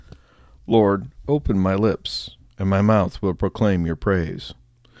Lord, open my lips, and my mouth will proclaim your praise.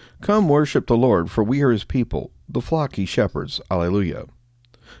 Come worship the Lord, for we are his people, the flock he shepherds. Alleluia.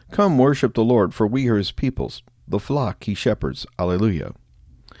 Come worship the Lord, for we are his peoples, the flock he shepherds. Alleluia.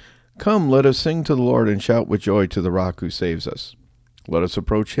 Come, let us sing to the Lord and shout with joy to the rock who saves us. Let us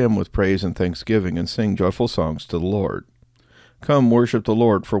approach him with praise and thanksgiving and sing joyful songs to the Lord. Come worship the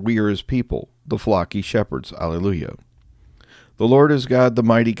Lord, for we are his people, the flock he shepherds. Alleluia. The Lord is God, the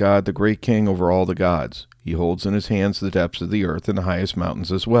mighty God, the great King over all the gods. He holds in his hands the depths of the earth and the highest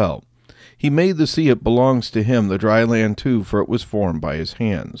mountains as well. He made the sea, it belongs to him, the dry land too, for it was formed by his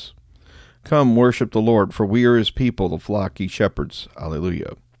hands. Come worship the Lord, for we are his people, the flock he shepherds.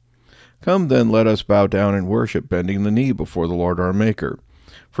 Alleluia. Come then, let us bow down and worship, bending the knee before the Lord our Maker.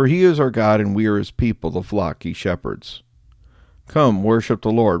 For he is our God, and we are his people, the flock he shepherds. Come, worship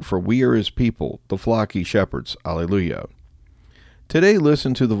the Lord, for we are his people, the flock he shepherds. Alleluia. Today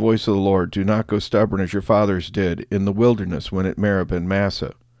listen to the voice of the Lord. Do not go stubborn as your fathers did in the wilderness when at Meribah and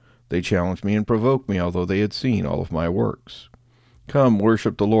Massah. They challenged me and provoked me, although they had seen all of my works. Come,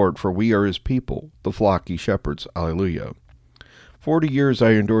 worship the Lord, for we are his people, the flock he shepherds. Alleluia. 40 years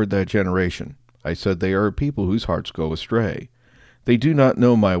I endured that generation. I said, they are a people whose hearts go astray. They do not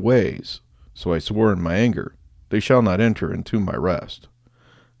know my ways. So I swore in my anger, they shall not enter into my rest.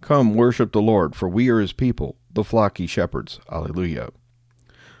 Come, worship the Lord, for we are his people, the flock he shepherds. Alleluia.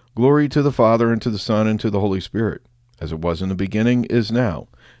 Glory to the Father, and to the Son, and to the Holy Spirit, as it was in the beginning, is now,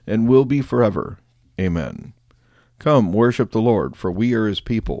 and will be forever. Amen. Come, worship the Lord, for we are his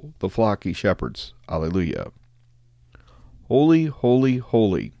people, the flock he shepherds. Alleluia. Holy, holy,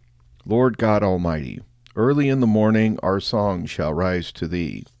 holy, Lord God Almighty, early in the morning our song shall rise to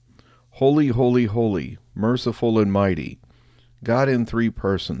thee. Holy, holy, holy, merciful and mighty, God in three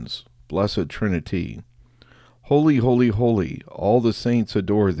persons, blessed Trinity. Holy, holy, holy, all the saints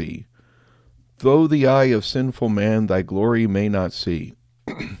adore thee. Though the eye of sinful man thy glory may not see,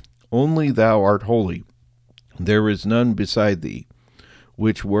 only thou art holy. There is none beside thee,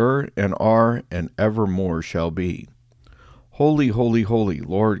 which were and are and evermore shall be. Holy, holy, holy,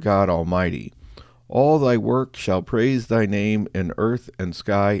 Lord God Almighty, all thy work shall praise thy name in earth and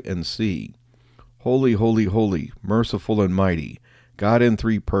sky and sea. Holy, holy, holy, merciful and mighty, God in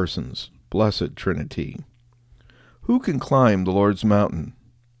three persons, blessed Trinity. Who can climb the Lord's mountain,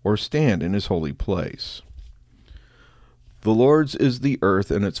 or stand in his holy place? The Lord's is the earth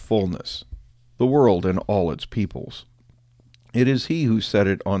and its fullness, the world and all its peoples. It is he who set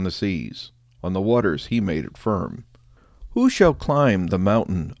it on the seas, on the waters he made it firm. Who shall climb the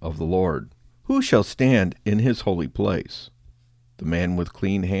mountain of the Lord? Who shall stand in his holy place? The man with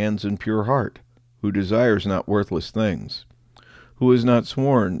clean hands and pure heart, who desires not worthless things, who has not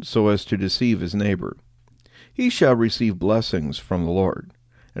sworn so as to deceive his neighbor. He shall receive blessings from the Lord,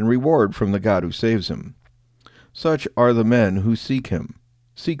 and reward from the God who saves him. Such are the men who seek him,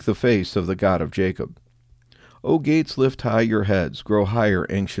 seek the face of the God of Jacob. O gates, lift high your heads, grow higher,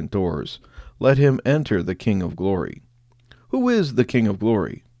 ancient doors. Let him enter, the King of glory. Who is the King of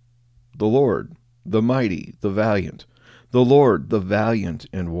glory? The Lord, the mighty, the valiant, the Lord, the valiant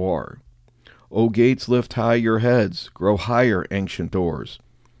in war. O gates, lift high your heads, grow higher, ancient doors.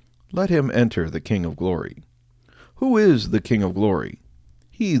 Let him enter, the King of glory. Who is the King of glory?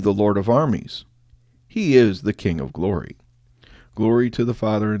 He, the Lord of armies. He is the King of glory. Glory to the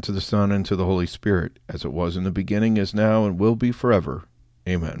Father, and to the Son, and to the Holy Spirit, as it was in the beginning, is now, and will be forever.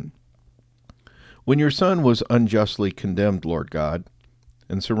 Amen. When your Son was unjustly condemned, Lord God,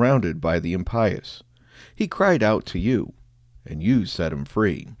 and surrounded by the impious, he cried out to you, and you set him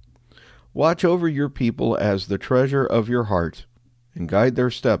free. Watch over your people as the treasure of your heart, and guide their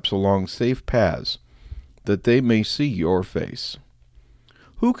steps along safe paths, that they may see your face.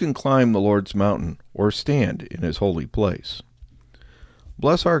 Who can climb the Lord's mountain, or stand in his holy place?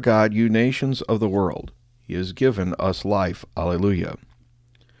 Bless our God, you nations of the world. He has given us life. Alleluia.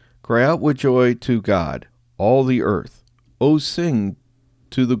 Cry out with joy to God, all the earth. O sing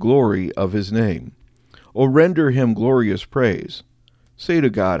to the glory of his name. O render him glorious praise. Say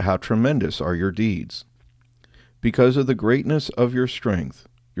to God, how tremendous are your deeds. Because of the greatness of your strength,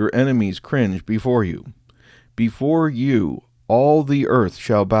 your enemies cringe before you. Before you all the earth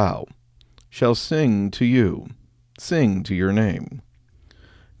shall bow, shall sing to you, sing to your name.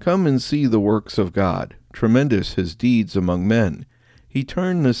 Come and see the works of God, tremendous his deeds among men. He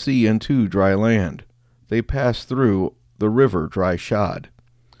turned the sea into dry land. They passed through the river dry shod.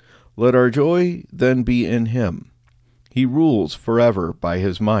 Let our joy then be in him. He rules forever by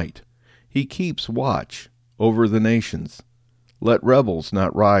his might. He keeps watch over the nations. Let rebels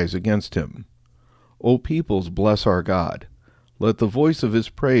not rise against him. O peoples, bless our God. Let the voice of his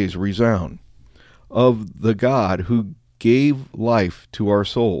praise resound, of the God who gave life to our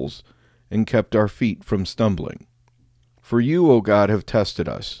souls and kept our feet from stumbling. For you, O God, have tested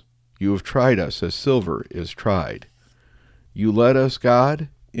us. You have tried us as silver is tried. You led us, God,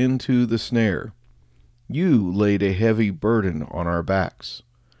 into the snare. You laid a heavy burden on our backs.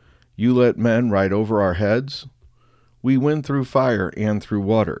 You let men ride over our heads. We went through fire and through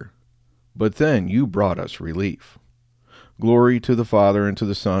water, but then you brought us relief. Glory to the Father, and to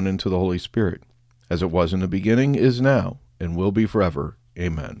the Son, and to the Holy Spirit, as it was in the beginning, is now, and will be forever.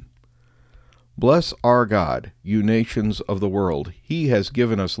 Amen. Bless our God, you nations of the world. He has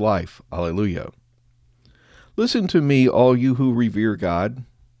given us life. Alleluia. Listen to me, all you who revere God.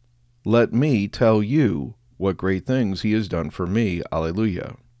 Let me tell you what great things he has done for me.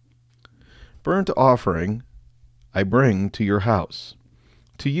 Alleluia. Burnt offering I bring to your house.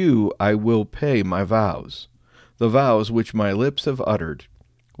 To you I will pay my vows, the vows which my lips have uttered,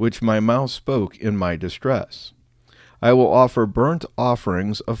 which my mouth spoke in my distress. I will offer burnt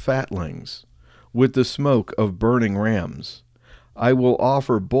offerings of fatlings, with the smoke of burning rams. I will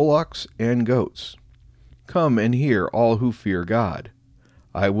offer bullocks and goats. Come and hear, all who fear God.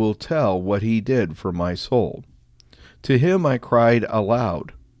 I will tell what he did for my soul. To him I cried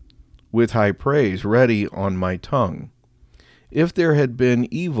aloud, with high praise ready on my tongue. If there had been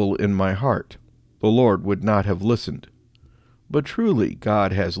evil in my heart, the Lord would not have listened. But truly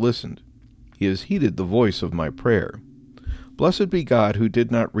God has listened. He has heeded the voice of my prayer. Blessed be God who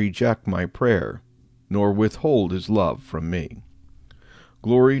did not reject my prayer, nor withhold his love from me.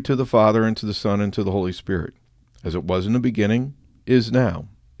 Glory to the Father, and to the Son, and to the Holy Spirit, as it was in the beginning, is now,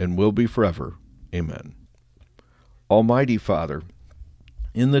 and will be forever. Amen. Almighty Father,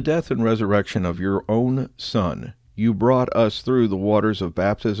 in the death and resurrection of your own Son, you brought us through the waters of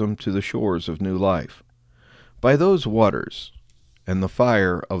baptism to the shores of new life. By those waters and the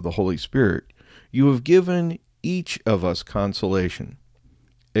fire of the Holy Spirit, you have given each of us consolation.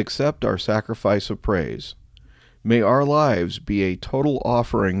 Accept our sacrifice of praise. May our lives be a total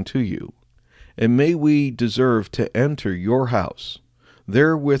offering to you, and may we deserve to enter your house,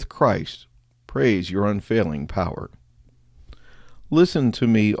 there with Christ, praise your unfailing power. Listen to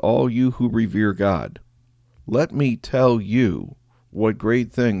me, all you who revere God. Let me tell you what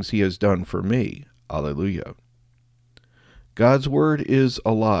great things he has done for me. Alleluia. God's word is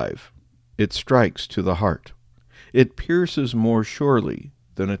alive. It strikes to the heart. It pierces more surely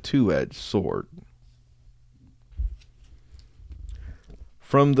than a two-edged sword.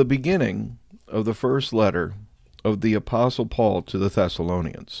 From the beginning of the first letter of the Apostle Paul to the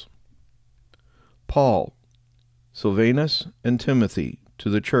Thessalonians. Paul, Silvanus, and Timothy to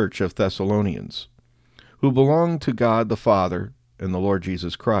the church of Thessalonians, who belong to God the Father and the Lord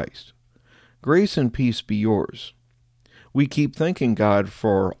Jesus Christ. Grace and peace be yours. We keep thanking God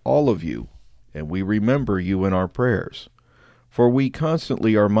for all of you, and we remember you in our prayers, for we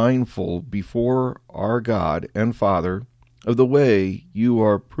constantly are mindful before our God and Father of the way you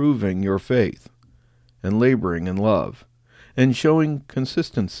are proving your faith, and laboring in love, and showing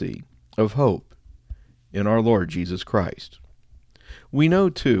consistency of hope in our Lord Jesus Christ. We know,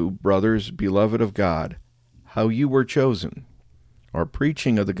 too, brothers beloved of God, how you were chosen. Our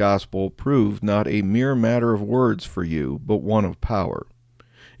preaching of the gospel proved not a mere matter of words for you, but one of power.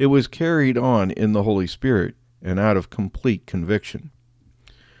 It was carried on in the Holy Spirit and out of complete conviction.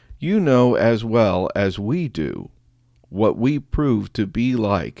 You know as well as we do what we proved to be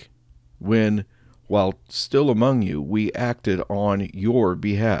like when, while still among you, we acted on your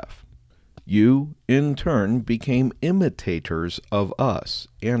behalf. You, in turn, became imitators of us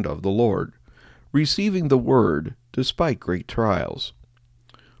and of the Lord, receiving the word despite great trials,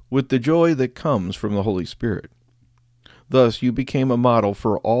 with the joy that comes from the Holy Spirit. Thus you became a model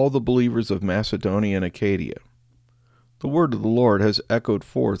for all the believers of Macedonia and Achaia. The word of the Lord has echoed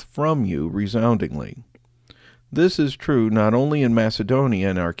forth from you resoundingly. This is true not only in Macedonia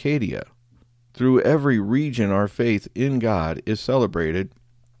and Achaia. Through every region our faith in God is celebrated,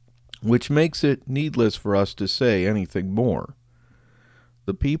 which makes it needless for us to say anything more.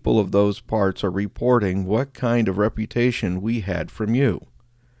 The people of those parts are reporting what kind of reputation we had from you,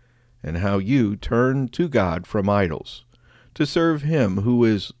 and how you turned to God from idols, to serve him who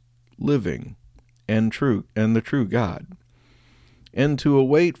is living and the true God, and to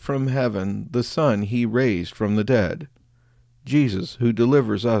await from heaven the Son he raised from the dead, Jesus, who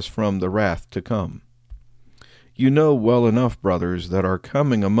delivers us from the wrath to come. You know well enough, brothers, that our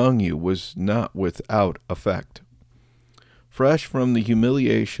coming among you was not without effect. Fresh from the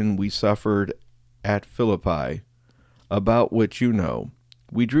humiliation we suffered at Philippi, about which you know,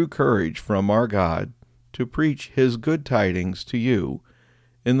 we drew courage from our God to preach his good tidings to you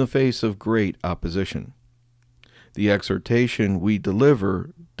in the face of great opposition. The exhortation we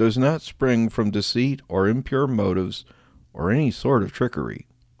deliver does not spring from deceit or impure motives or any sort of trickery.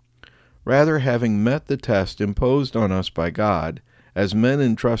 Rather, having met the test imposed on us by God, as men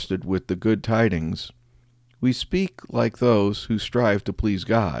entrusted with the good tidings, we speak like those who strive to please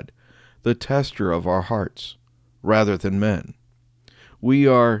God, the tester of our hearts, rather than men. We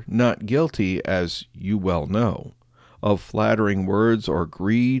are not guilty, as you well know, of flattering words or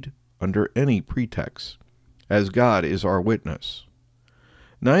greed under any pretext, as God is our witness.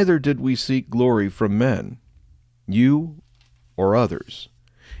 Neither did we seek glory from men, you or others,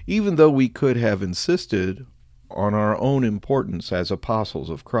 even though we could have insisted on our own importance as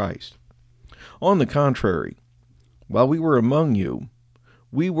apostles of Christ. On the contrary, while we were among you,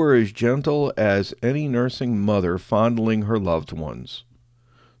 we were as gentle as any nursing mother fondling her loved ones.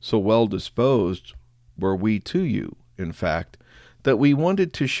 So well disposed were we to you, in fact, that we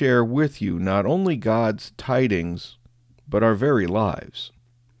wanted to share with you not only God's tidings, but our very lives.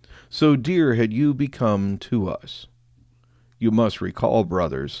 So dear had you become to us. You must recall,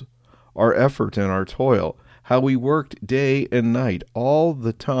 brothers, our effort and our toil, how we worked day and night all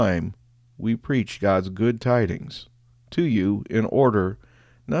the time we preached God's good tidings to you in order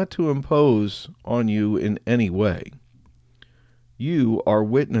not to impose on you in any way. You are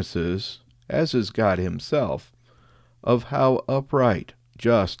witnesses, as is God himself, of how upright,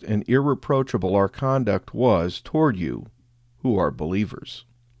 just, and irreproachable our conduct was toward you who are believers.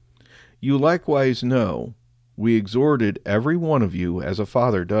 You likewise know we exhorted every one of you as a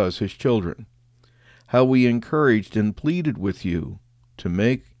father does his children, how we encouraged and pleaded with you to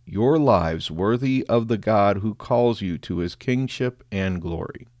make your lives worthy of the God who calls you to his kingship and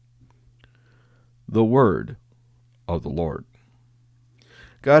glory. The word of the Lord.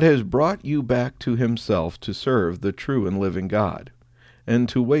 God has brought you back to himself to serve the true and living God, and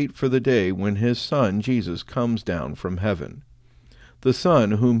to wait for the day when his Son Jesus comes down from heaven, the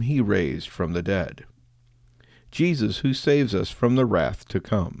Son whom he raised from the dead. Jesus who saves us from the wrath to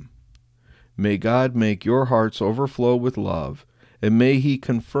come. May God make your hearts overflow with love, and may he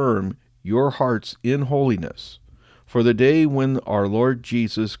confirm your hearts in holiness for the day when our Lord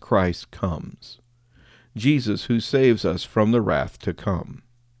Jesus Christ comes. Jesus who saves us from the wrath to come.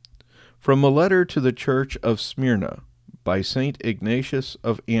 From a letter to the church of Smyrna by St. Ignatius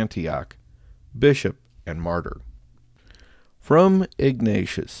of Antioch, bishop and martyr. From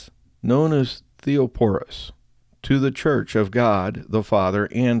Ignatius, known as Theophorus, to the church of God the Father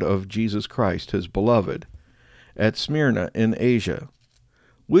and of Jesus Christ his beloved, at Smyrna in Asia,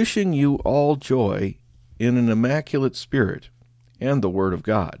 wishing you all joy in an immaculate spirit and the word of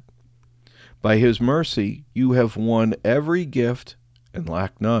God. By his mercy you have won every gift and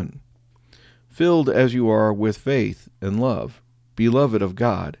lack none, filled as you are with faith and love, beloved of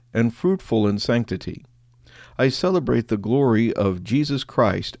God, and fruitful in sanctity. I celebrate the glory of Jesus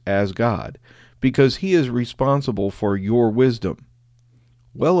Christ as God, because he is responsible for your wisdom,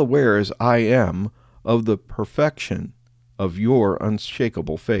 well aware as I am of the perfection of your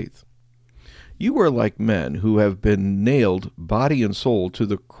unshakable faith. You are like men who have been nailed body and soul to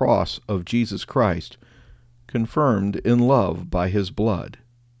the cross of Jesus Christ, confirmed in love by his blood.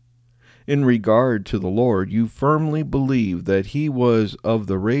 In regard to the Lord, you firmly believe that he was of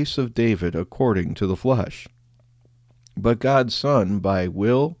the race of David according to the flesh, but God's Son by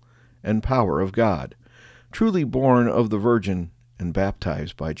will and power of God, truly born of the Virgin and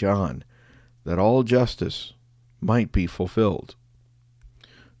baptized by John, that all justice might be fulfilled.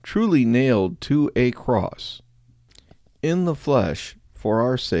 Truly nailed to a cross, in the flesh, for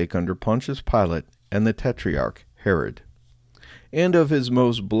our sake under Pontius Pilate and the Tetrarch Herod. And of his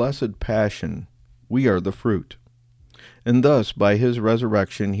most blessed passion we are the fruit. And thus by his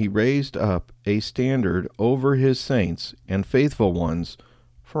resurrection he raised up a standard over his saints and faithful ones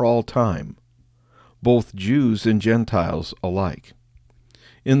for all time, both Jews and Gentiles alike,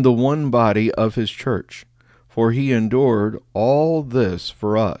 in the one body of his church, for he endured all this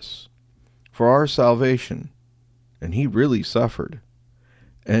for us, for our salvation, and he really suffered,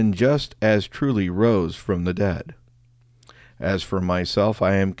 and just as truly rose from the dead. As for myself,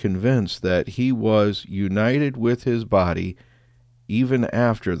 I am convinced that he was united with his body even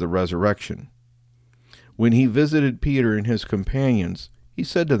after the resurrection. When he visited Peter and his companions, he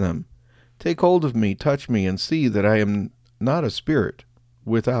said to them, "Take hold of me, touch me, and see that I am not a spirit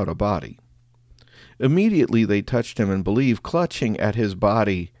without a body." Immediately they touched him and believed, clutching at his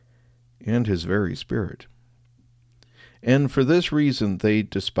body and his very spirit. And for this reason they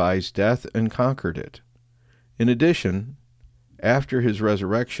despised death and conquered it. In addition, After his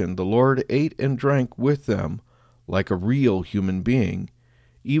resurrection, the Lord ate and drank with them like a real human being,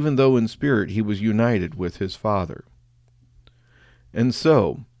 even though in spirit he was united with his Father. And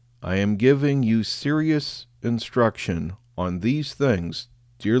so, I am giving you serious instruction on these things,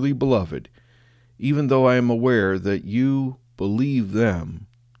 dearly beloved, even though I am aware that you believe them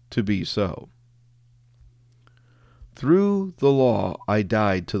to be so. Through the law I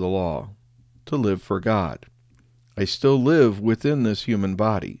died to the law, to live for God. I still live within this human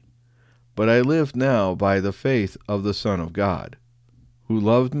body, but I live now by the faith of the Son of God, who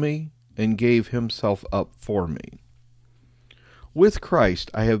loved me and gave himself up for me. With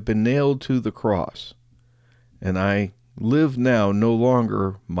Christ I have been nailed to the cross, and I live now no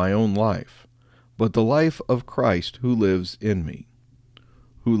longer my own life, but the life of Christ who lives in me,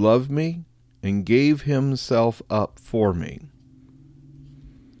 who loved me and gave himself up for me.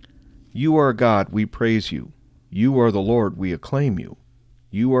 You are God, we praise you. You are the Lord, we acclaim you.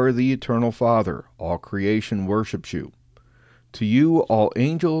 You are the eternal Father, all creation worships you. To you all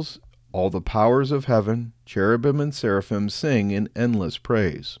angels, all the powers of heaven, cherubim and seraphim sing in endless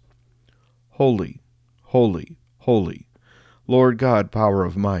praise. Holy, holy, holy, Lord God, power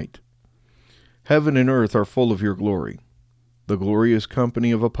of might. Heaven and earth are full of your glory. The glorious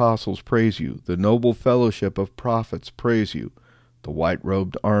company of apostles praise you. The noble fellowship of prophets praise you. The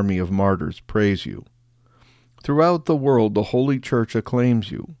white-robed army of martyrs praise you. Throughout the world the Holy Church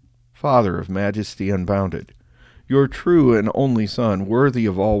acclaims you, Father of majesty unbounded, your true and only Son, worthy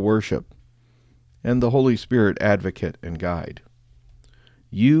of all worship, and the Holy Spirit, advocate and guide.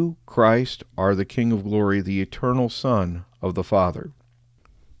 You, Christ, are the King of glory, the eternal Son of the Father.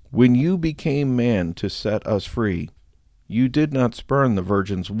 When you became man to set us free, you did not spurn the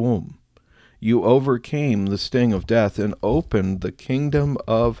Virgin's womb. You overcame the sting of death and opened the kingdom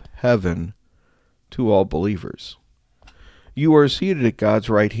of heaven to all believers. You are seated at God's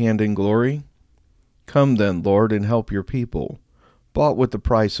right hand in glory. Come then, Lord, and help your people, bought with the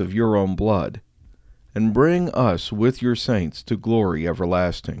price of your own blood, and bring us with your saints to glory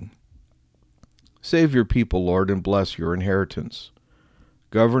everlasting. Save your people, Lord, and bless your inheritance.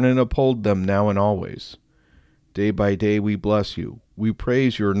 Govern and uphold them now and always. Day by day we bless you. We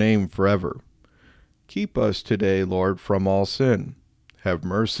praise your name forever. Keep us today, Lord, from all sin. Have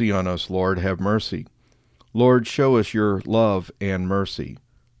mercy on us, Lord, have mercy. Lord, show us your love and mercy,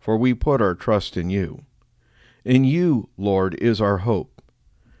 for we put our trust in you. In you, Lord, is our hope,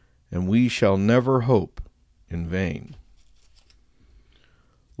 and we shall never hope in vain.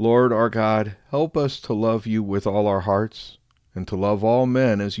 Lord our God, help us to love you with all our hearts, and to love all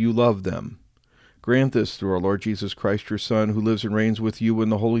men as you love them. Grant this through our Lord Jesus Christ, your Son, who lives and reigns with you in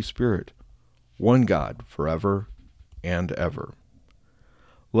the Holy Spirit, one God, forever and ever.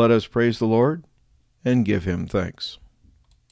 Let us praise the Lord and give him thanks.